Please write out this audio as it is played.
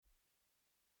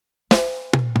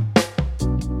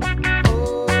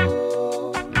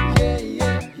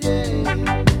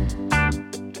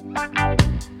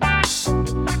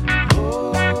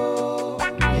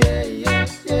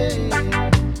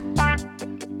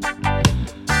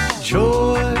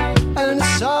Joy and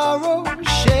sorrow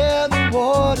share the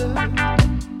water.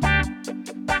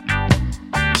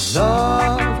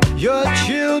 Love your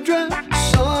children,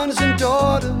 sons and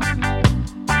daughters.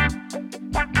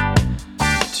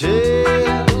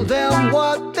 Tell them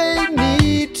what they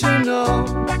need to know.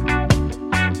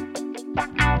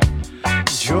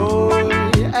 Joy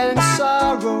and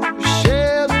sorrow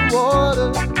share the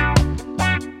water.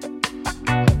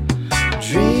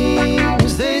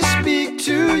 Dreams they speak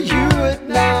to you at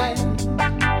night.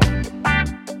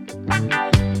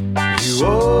 You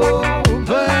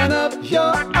open up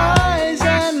your eyes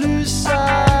and lose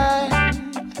sight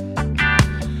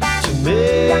to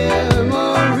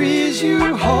memories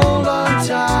you hold on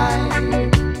tight.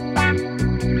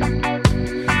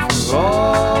 For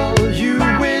all you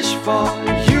wish for,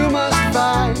 you must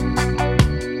fight.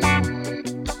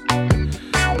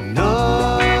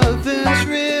 Nothing's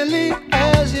really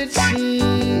as it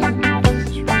seems.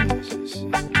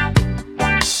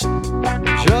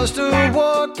 Just a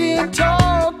walking,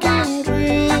 talking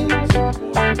dream.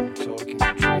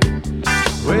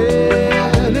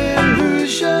 When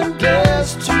illusion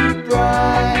gets too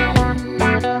bright,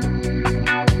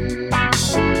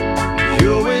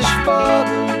 you wish for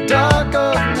the dark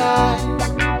of night.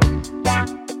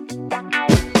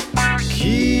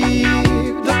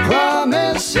 Keep the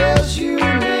promises you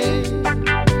made.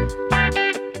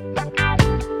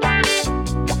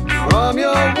 From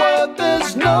your word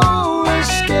there's no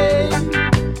escape.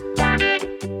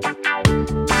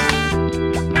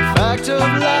 Fact of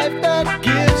life that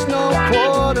gives no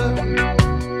quarter.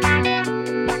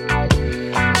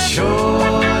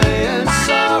 Joy and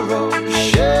sorrow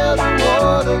share the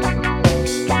water.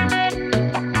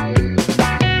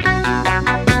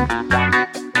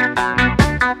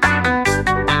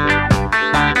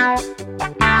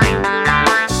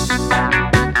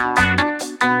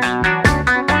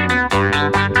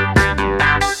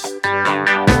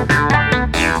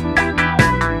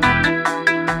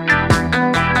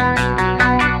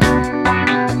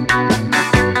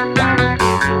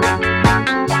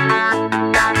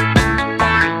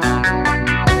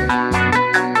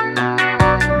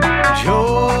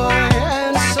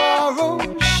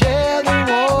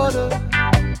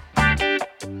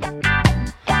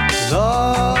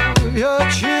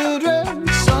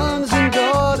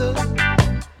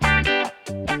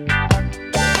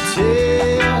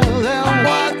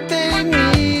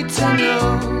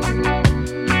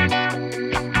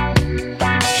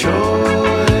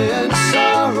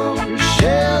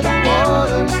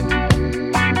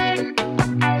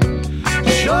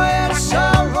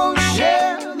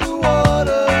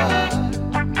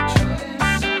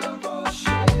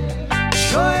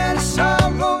 Joy